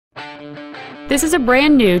This is a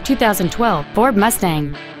brand new 2012 Ford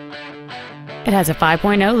Mustang. It has a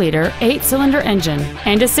 5.0-liter 8-cylinder engine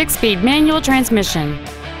and a 6-speed manual transmission.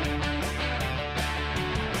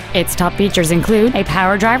 Its top features include a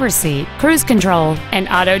power driver's seat, cruise control, an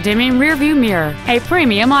auto-dimming rearview mirror, a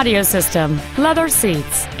premium audio system, leather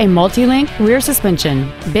seats, a multi-link rear suspension,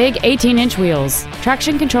 big 18-inch wheels,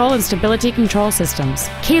 traction control and stability control systems,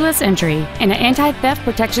 keyless entry, and an anti-theft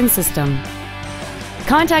protection system.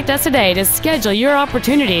 Contact us today to schedule your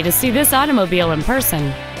opportunity to see this automobile in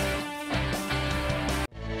person.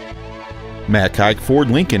 Matt Haik Ford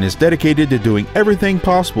Lincoln is dedicated to doing everything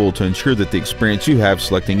possible to ensure that the experience you have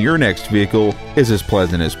selecting your next vehicle is as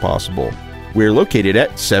pleasant as possible. We're located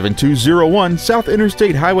at 7201 South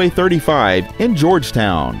Interstate Highway 35 in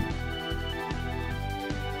Georgetown.